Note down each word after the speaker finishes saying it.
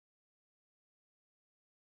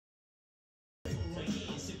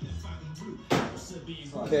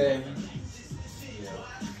Okay.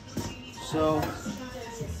 So,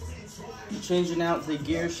 changing out the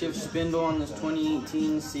gear shift spindle on this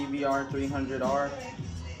 2018 CBR300R.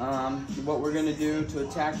 What we're gonna do to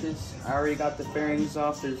attack this, I already got the fairings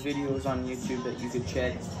off. There's videos on YouTube that you could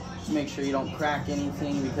check to make sure you don't crack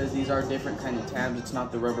anything, because these are different kind of tabs. It's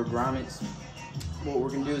not the rubber grommets. What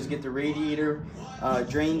we're gonna do is get the radiator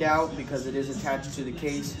drained out, because it is attached to the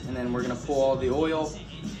case, and then we're gonna pull all the oil,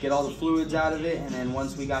 get all the fluids out of it, and then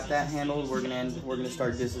once we got that handled, we're gonna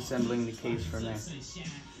start disassembling the case from there.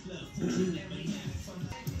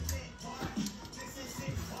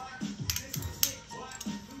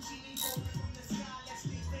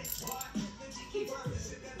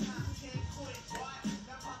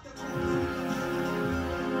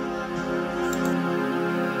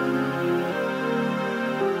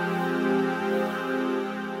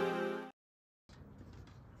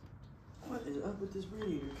 What is up with this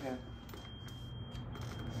radiator cap?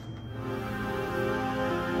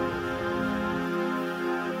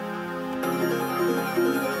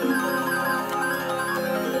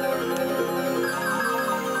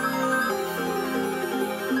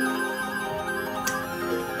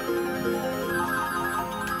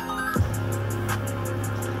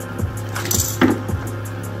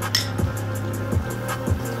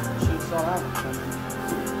 Shoots all out.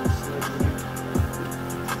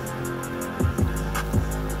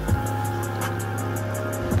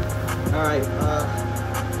 Alright,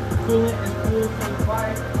 coolant is cooled from the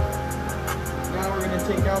fire. Now we're going to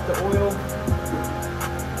take out the oil.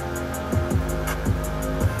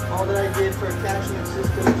 All that I did for a catchment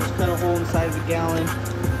system, just cut a hole inside of a gallon,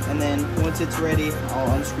 and then once it's ready,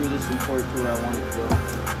 I'll unscrew this and pour it to where I want it to go.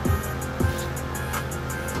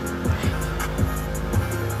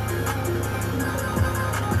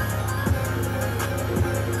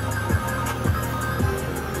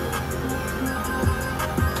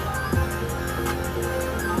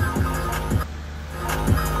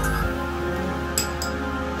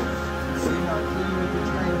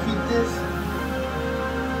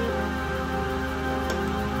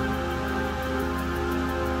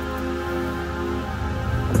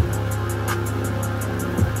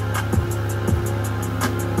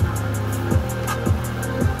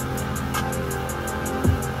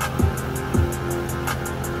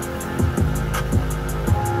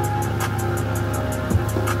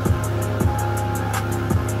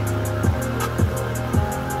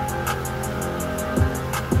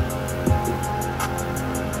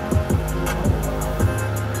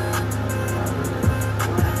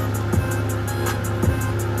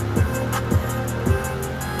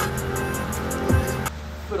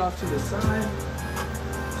 Off to the side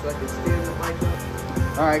so I can stand the bike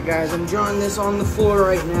up. Alright guys, I'm drawing this on the floor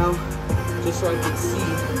right now just so I can see.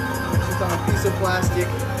 It's just on a piece of plastic.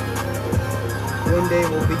 One day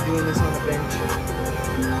we'll be doing this on a bench,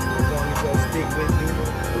 as long as y'all stick with me.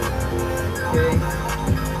 Okay.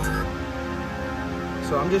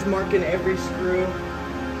 So I'm just marking every screw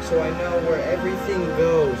so I know where everything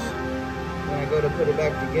goes. When I go to put it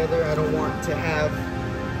back together, I don't want to have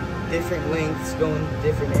different lengths going to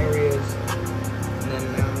different areas, and then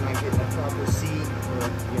now I'm not getting a proper seat or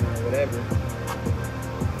whatever.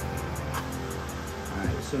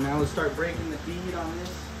 Alright, so now let's start breaking the bead on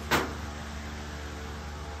this.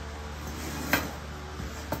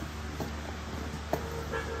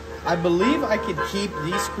 I believe I could keep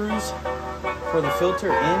these screws for the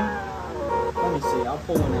filter in. Let me see, I'll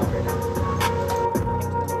pull one out right now.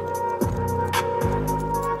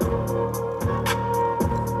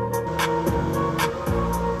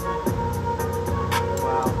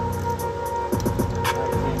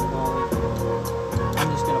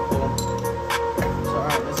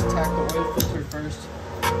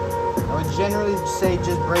 Generally say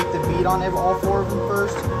just break the bead on all four of them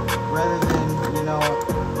first, rather than,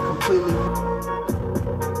 completely.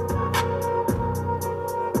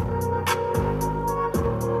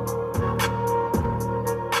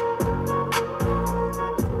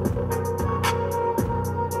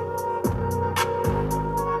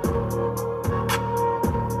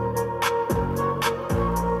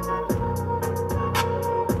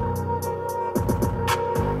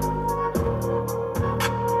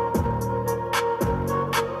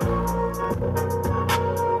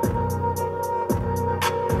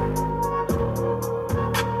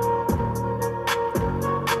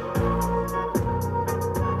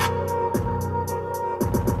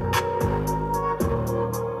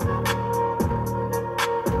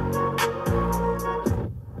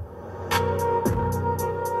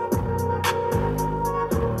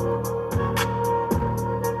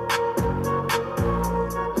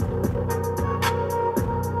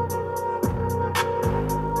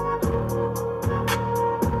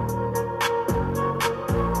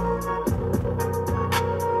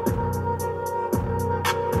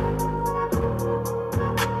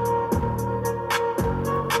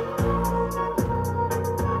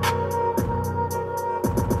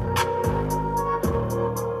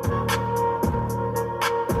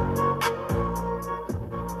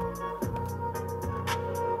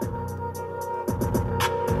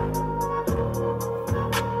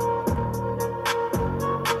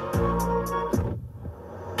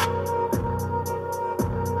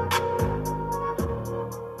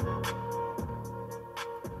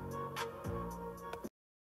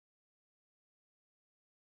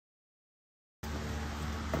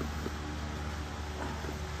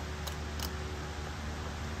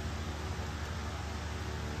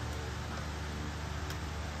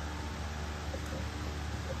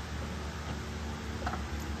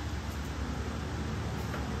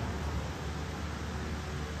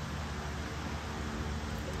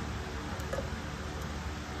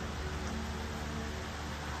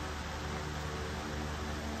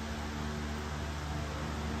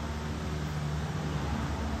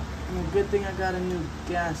 And good thing I got a new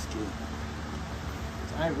gasket.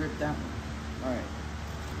 I ripped that one. Alright.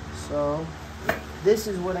 So, this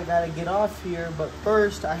is what I gotta get off here, but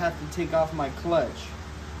first I have to take off my clutch.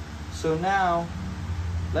 So now,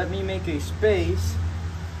 let me make a space.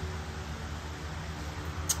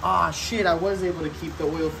 Ah, shit, I was able to keep the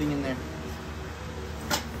oil thing in there.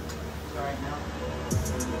 Alright, now.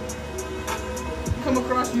 Come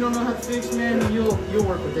across you don't know how to fix, man, you'll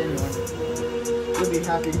work with anyone. You'll be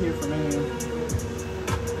happy to hear from anyone.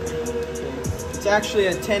 Okay. It's actually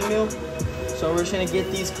a 10 mil, so we're just gonna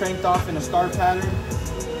get these cranked off in a star pattern.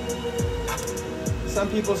 Some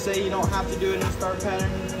people say you don't have to do it in a star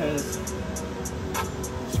pattern because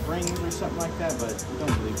springs or something like that, but I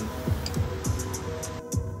don't believe it.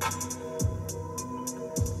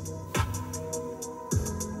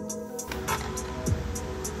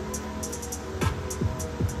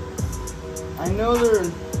 I know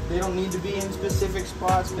they don't need to be in specific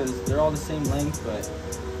spots because they're all the same length, but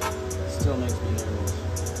it still makes me nervous.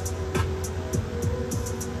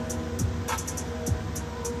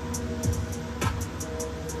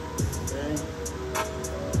 Okay.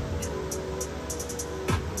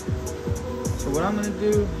 So what I'm gonna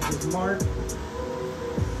do is mark,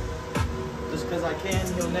 just because I can.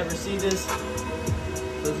 He'll never see this. So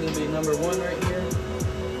this is gonna be number 1 right here.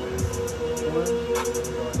 1.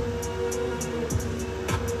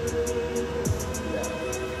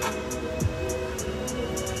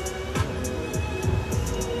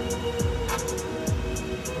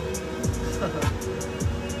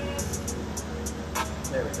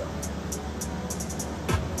 There we go.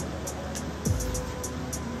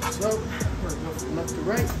 So, we're gonna go from left to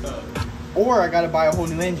right. Or I gotta buy a whole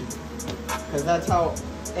new engine. Because that's how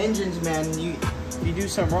engines, man, if you do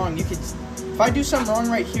something wrong, you could. If I do something wrong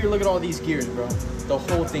right here, look at all these gears, bro. The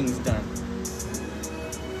whole thing's done.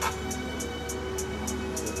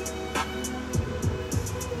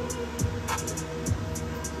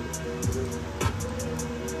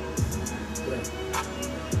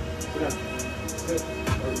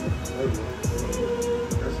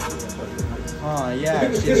 Oh yeah, I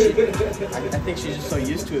think she's just so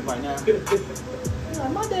used to it by now. Yeah,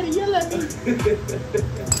 my daddy yell at me.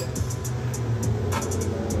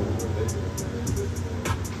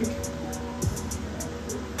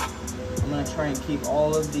 I'm gonna try and keep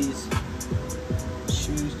all of these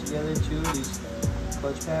shoes together too, these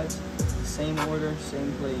clutch pads, same order,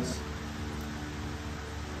 same place.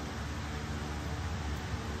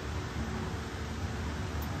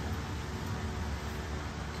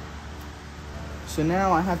 So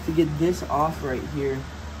now I have to get this off right here,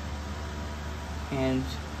 and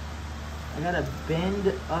I gotta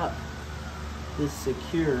bend up this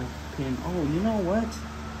secure pin. Oh, you know what?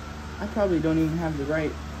 I probably don't even have the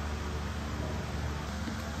right.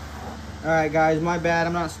 Alright guys, my bad.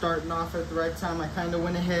 I'm not starting off at the right time. I kind of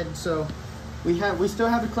went ahead. So we still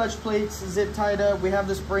have the clutch plates zip tied up. We have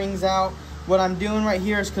the springs out. What I'm doing right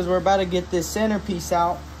here is because we're about to get this centerpiece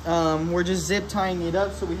out. We're just zip tying it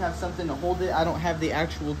up so we have something to hold it. I don't have the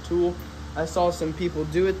actual tool. I saw some people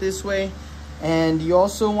do it this way. And you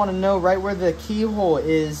also want to know right where the keyhole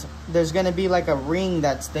is, there's going to be like a ring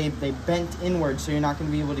that's they bent inward, so you're not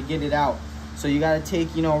going to be able to get it out. So you got to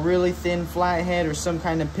take, you know, a really thin flathead or some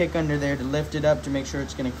kind of pick under there to lift it up to make sure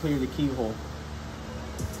it's going to clear the keyhole.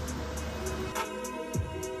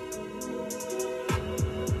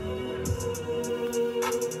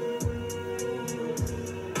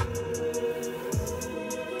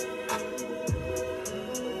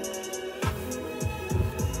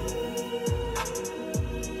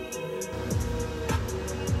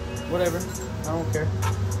 Whatever, I don't care.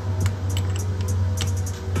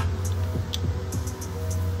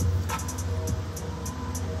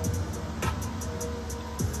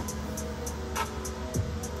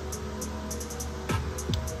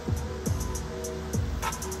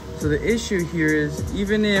 So the issue here is,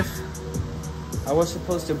 even if I was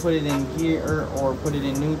supposed to put it in gear or put it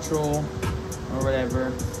in neutral or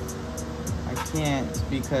whatever, I can't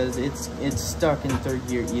because it's stuck in 3rd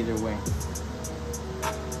gear either way.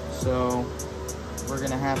 So we're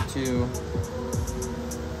gonna have to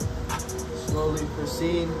slowly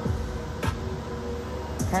proceed.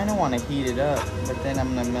 I kind of want to heat it up, but then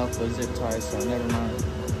I'm gonna melt those zip ties, so never mind.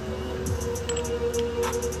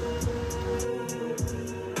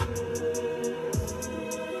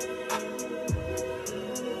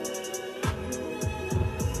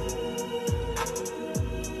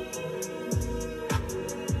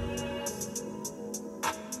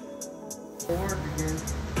 Forward again.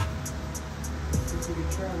 We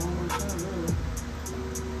could try one more time, really.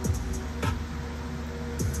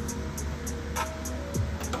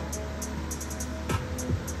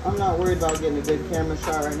 I'm not worried about getting a good camera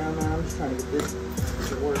shot right now, man. I'm just trying to get this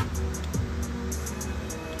to work.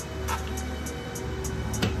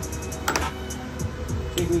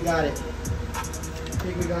 I think we got it. I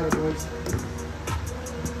think we got it, boys.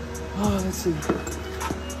 Oh, let's see. I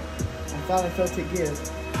thought I felt it give.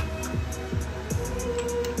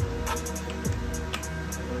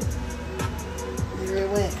 There it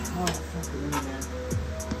went. Oh, fucking man.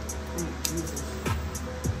 Oh, Jesus.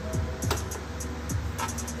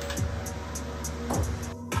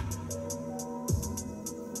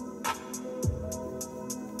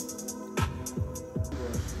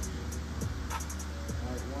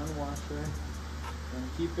 And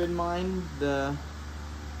keep in mind the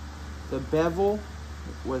bevel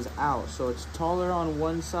was out, so it's taller on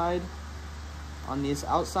one side. On this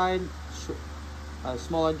outside, a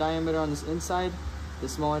smaller diameter on this inside. The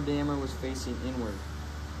smaller diameter was facing inward.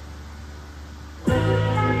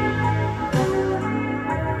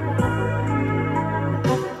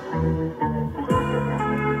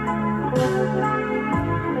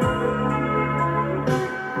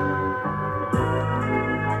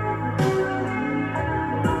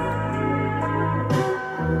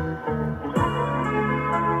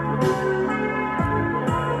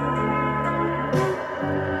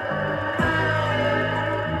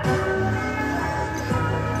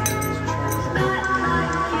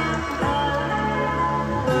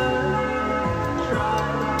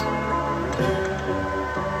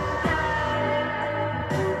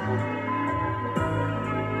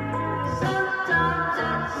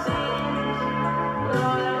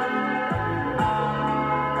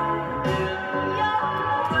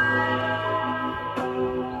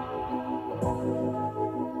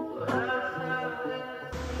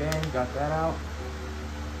 Okay, got that out.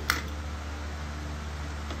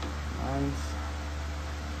 Nice.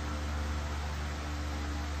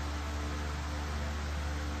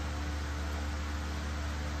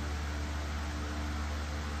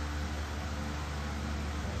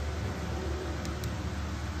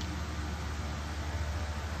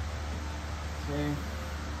 Okay,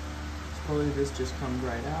 supposedly this just comes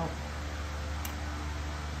right out.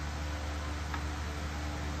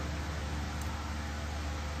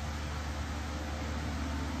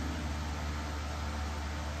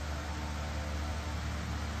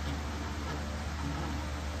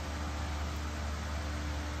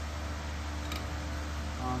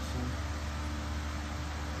 Awesome.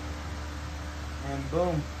 And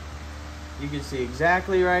boom, you can see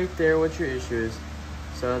exactly right there what your issue is.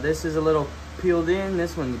 So this is a little peeled in,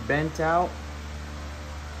 this one's bent out.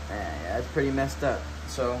 Yeah, that's pretty messed up.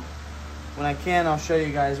 So when I can, I'll show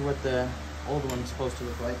you guys what the old one's supposed to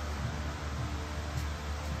look like.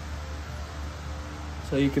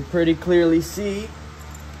 So you can pretty clearly see,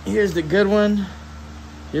 here's the good one,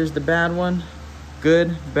 here's the bad one.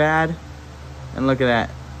 Good, bad, and look at that.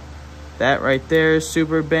 That right there is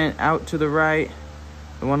super bent out to the right.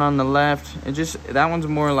 The one on the left, that one's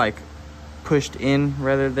more like pushed in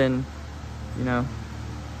rather than, you know,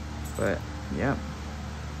 but yeah.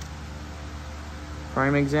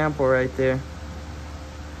 Prime example right there.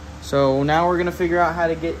 So now we're gonna figure out how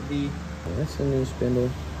to get that's the new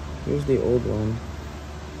spindle. Here's the old one.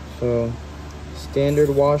 So standard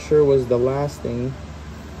washer was the last thing.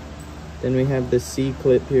 Then we have the C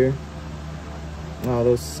clip here. Oh,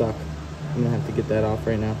 those suck. I'm gonna have to get that off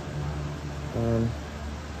right now.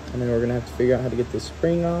 And then we're gonna have to figure out how to get this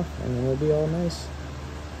spring off, and then we'll be all nice.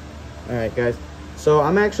 All right, guys. So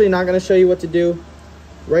I'm actually not gonna show you what to do.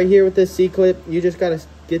 Right here with this C-clip, you just gotta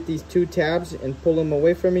get these two tabs and pull them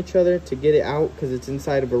away from each other to get it out, because it's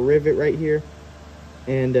inside of a rivet right here.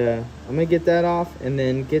 And I'm gonna get that off, and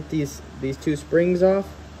then get these two springs off.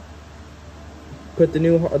 Put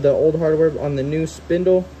the old hardware on the new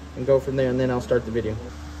spindle, and go from there, and then I'll start the video.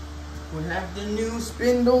 We have the new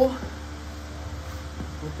spindle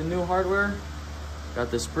with the new hardware.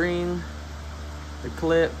 Got the spring, the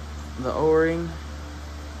clip, the O-ring.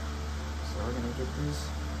 So we're gonna get this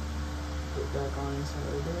put back on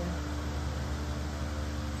inside of there.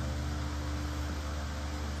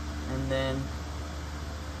 And then,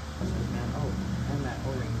 and that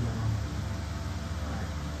O-ring here.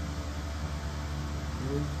 Alright.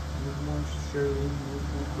 Move more surely, move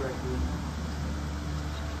correctly,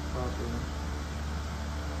 properly.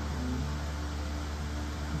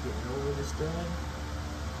 Getting over the stud.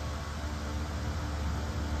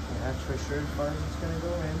 Okay, that's for sure as far as it's gonna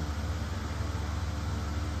go in.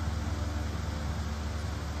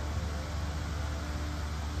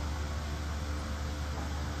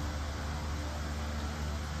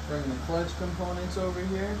 Bring the clutch components over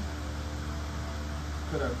here.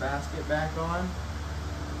 Put our basket back on.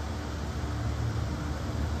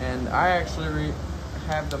 And I actually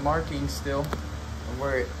have the marking still of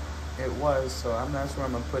where it was, so that's where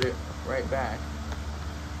I'm gonna put it right back.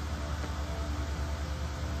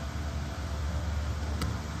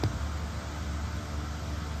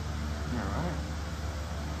 Alright.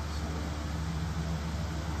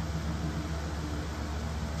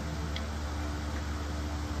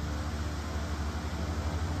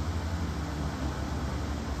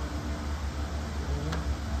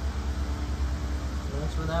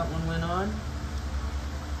 That's where that one went on.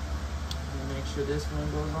 Make sure this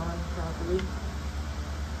one goes on properly.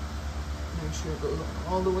 Make sure it goes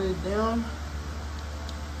all the way down.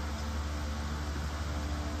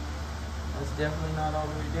 That's definitely not all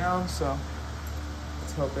the way down, so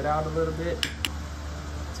let's help it out a little bit.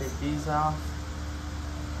 Take these off.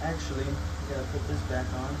 Actually, we gotta put this back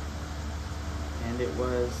on. And it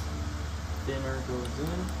was thinner goes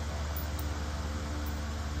in.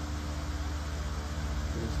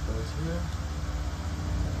 This goes here.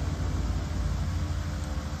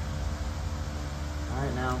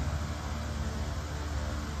 Alright, now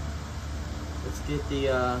let's get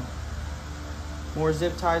the more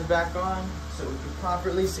zip ties back on so we can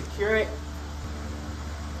properly secure it.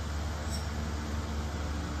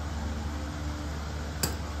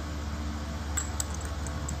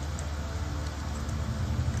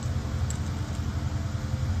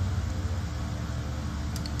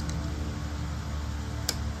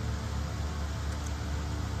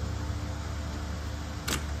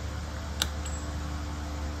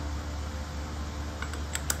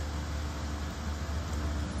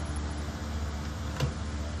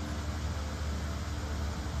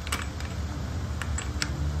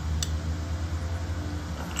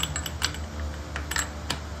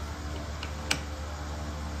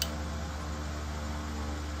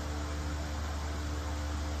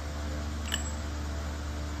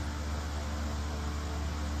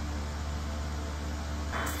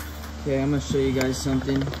 Okay, I'm gonna show you guys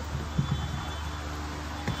something.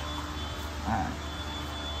 Alright,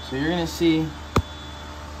 so you're gonna see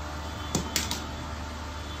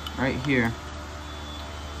right here.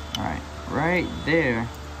 Alright, right there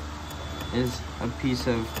is a piece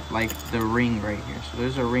of like the ring right here. So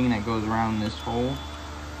there's a ring that goes around this whole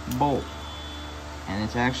bolt, and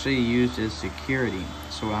it's actually used as security.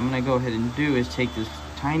 So what I'm gonna go ahead and do is take this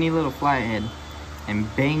tiny little flathead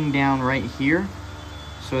and bang down right here,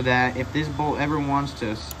 so that if this bolt ever wants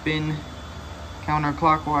to spin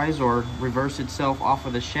counterclockwise or reverse itself off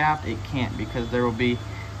of the shaft, it can't, because there will be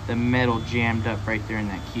the metal jammed up right there in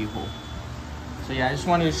that keyhole. So yeah, I just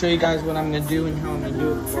wanted to show you guys what I'm gonna do and how I'm gonna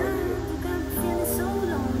do it before I do it.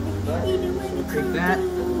 But take that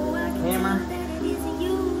hammer.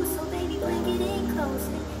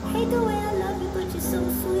 Hate the way I love you, but you're so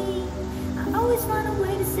sweet. I always find a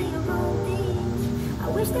way to say the wrong things. I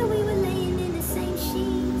wish that we were laying in the same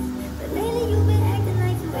sheets, but lately you've been acting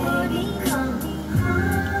like you already come.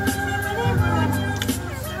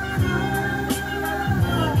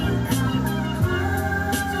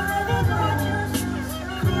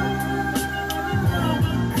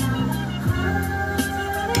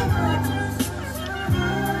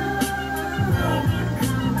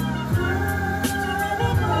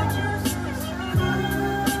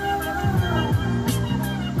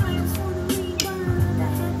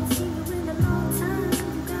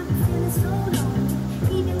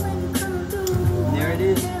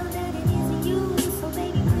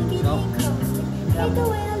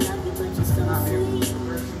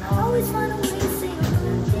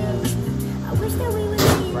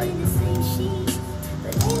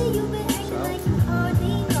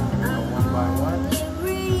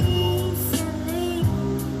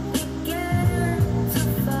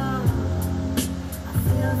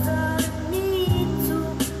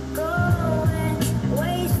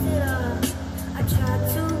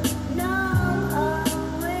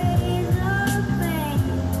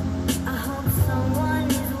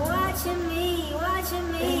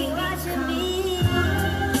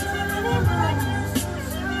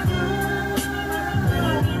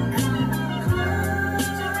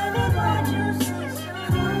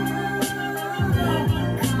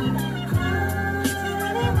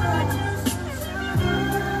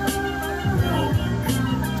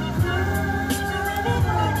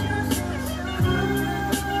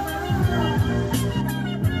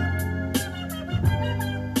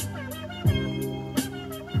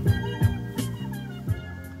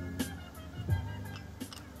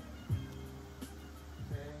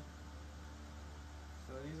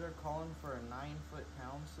 Calling for a 9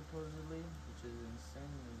 foot-pound supposedly, which is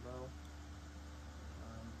insanely low.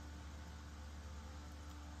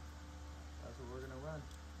 That's what we're gonna run.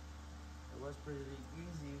 It was pretty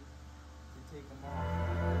easy to take them off.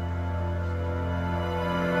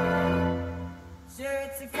 Sure,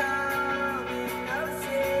 it's a common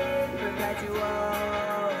ocean, perpetual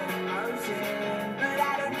emotion, but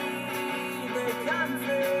I don't need the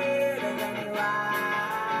comfort of any lies.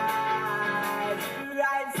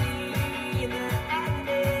 I've seen the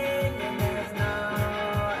ending, and there's no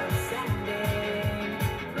ascending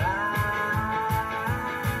rise.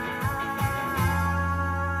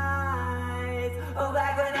 Oh,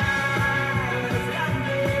 back when I was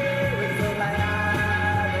younger, was told by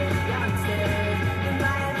other youngsters that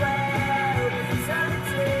might well be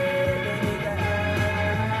something beneath the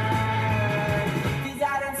earth. 'Cause I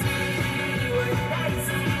don't see what they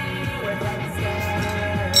see when they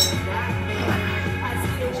stare at me. I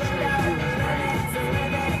see a window, and it's a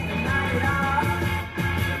limit, and not at all.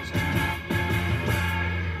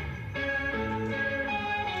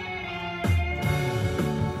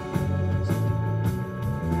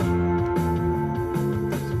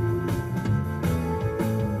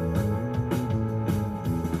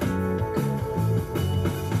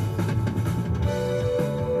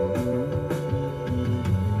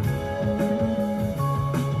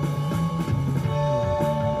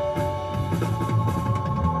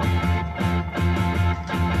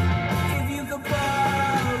 If you could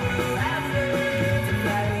follow effort to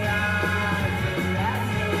carry on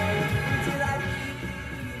forever, till I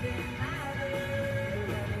even matter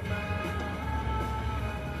anymore.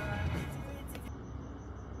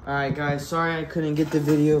 Alright guys, sorry I couldn't get the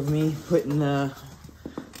video of me putting the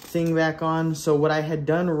thing back on. So what I had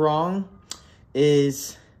done wrong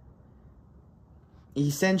is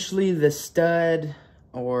essentially the stud,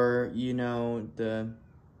 or you know, the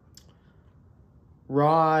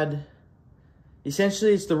rod.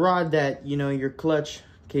 Essentially it's the rod that, you know, your clutch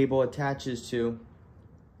cable attaches to.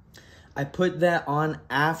 I put that on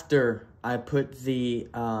after I put the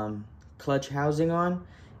clutch housing on,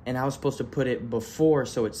 and I was supposed to put it before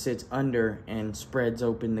so it sits under and spreads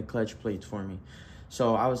open the clutch plates for me.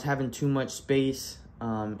 So I was having too much space.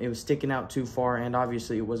 It was sticking out too far, and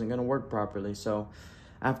obviously it wasn't gonna work properly. So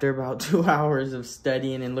after about 2 hours of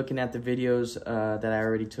studying and looking at the videos that I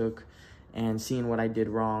already took and seeing what I did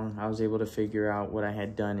wrong, I was able to figure out what I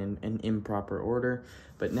had done in an improper order.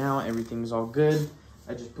 But now everything's all good.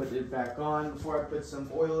 I just put it back on. Before I put some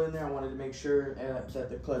oil in there, I wanted to make sure that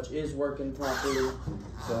the clutch is working properly.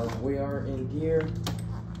 So we are in gear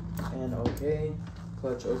and okay.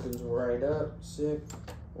 Clutch opens right up, sick.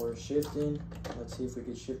 We're shifting. Let's see if we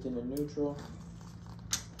can shift into neutral.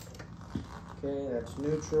 Okay, that's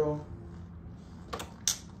neutral.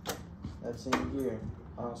 That's in gear.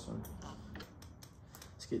 Awesome.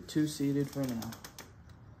 Let's get two seated for now.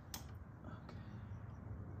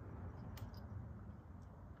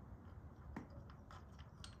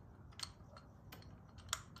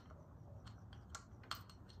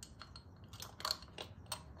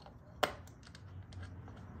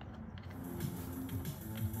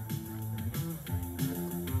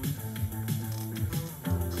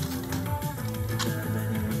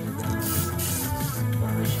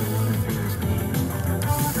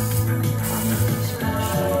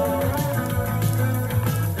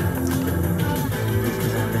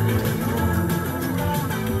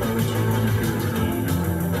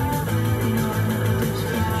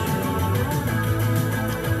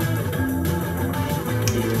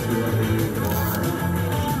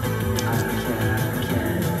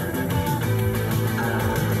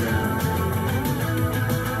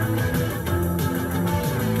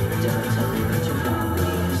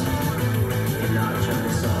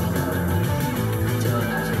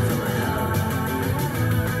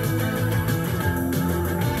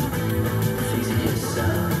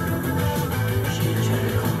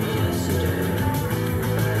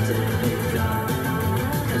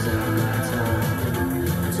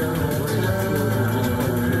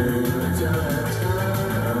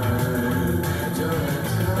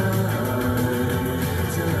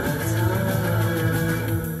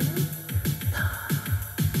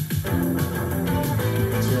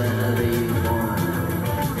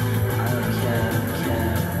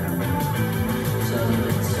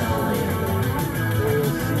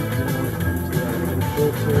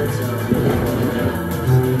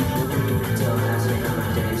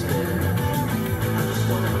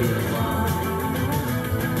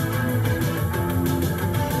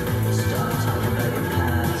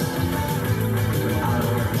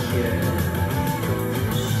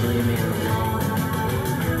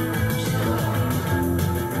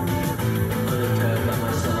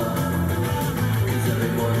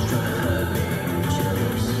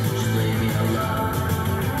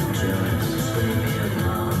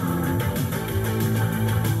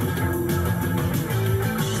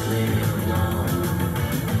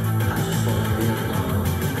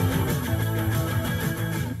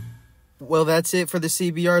 well, that's it for the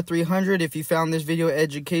CBR300. If you found this video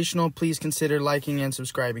educational, please consider liking and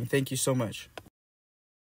subscribing. Thank you so much.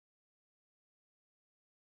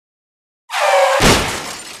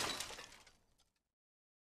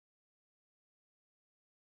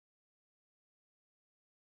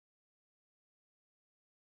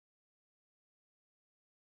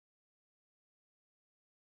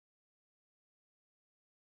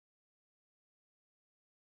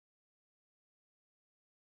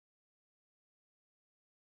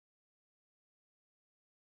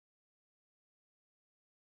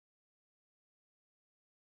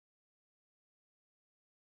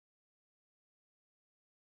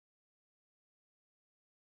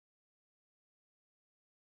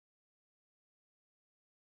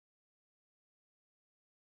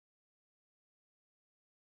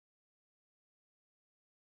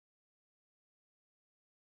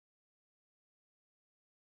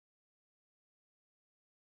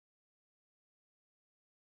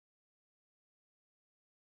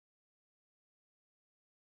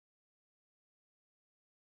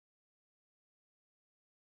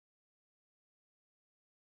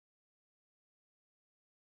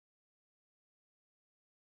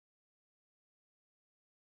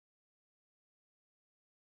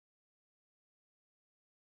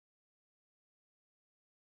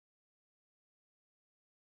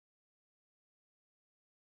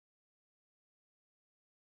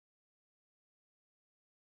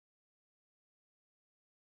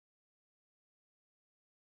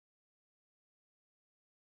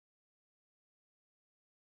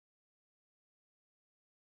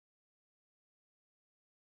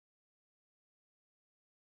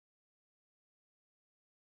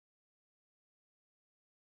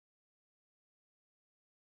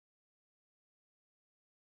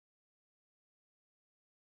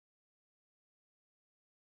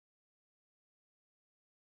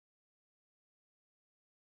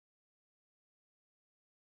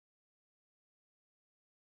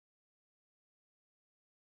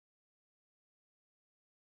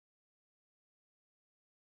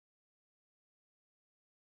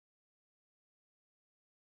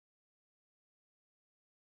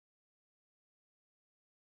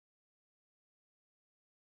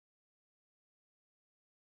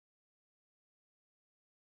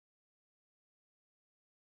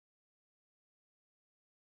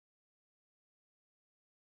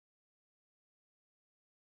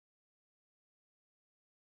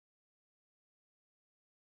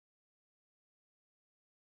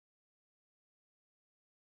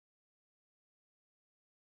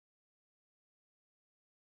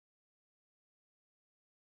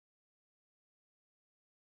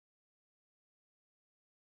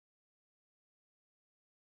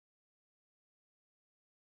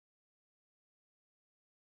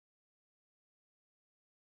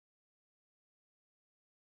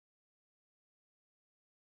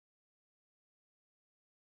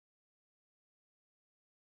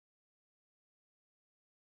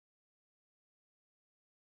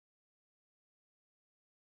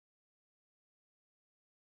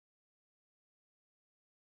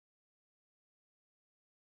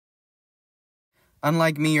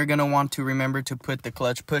 Unlike me, you're going to want to remember to put the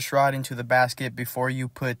clutch push rod into the basket before you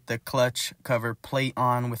put the clutch cover plate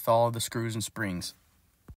on with all the screws and springs.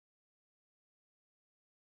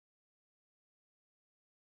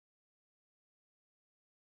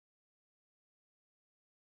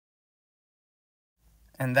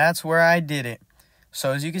 And that's where I did it.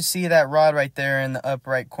 So as you can see, that rod right there in the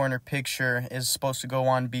upper right corner picture is supposed to go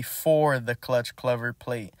on before the clutch cover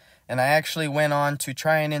plate. And I actually went on to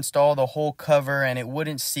try and install the whole cover and it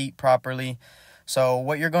wouldn't seat properly. So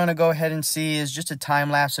what you're going to go ahead and see is just a time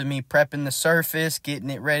lapse of me prepping the surface, getting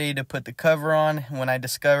it ready to put the cover on. When I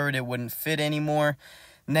discovered it wouldn't fit anymore,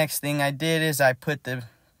 next thing I did is I put the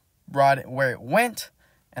rod where it went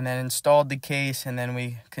and then installed the case, and then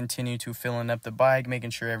we continue to filling up the bike,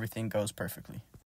 making sure everything goes perfectly.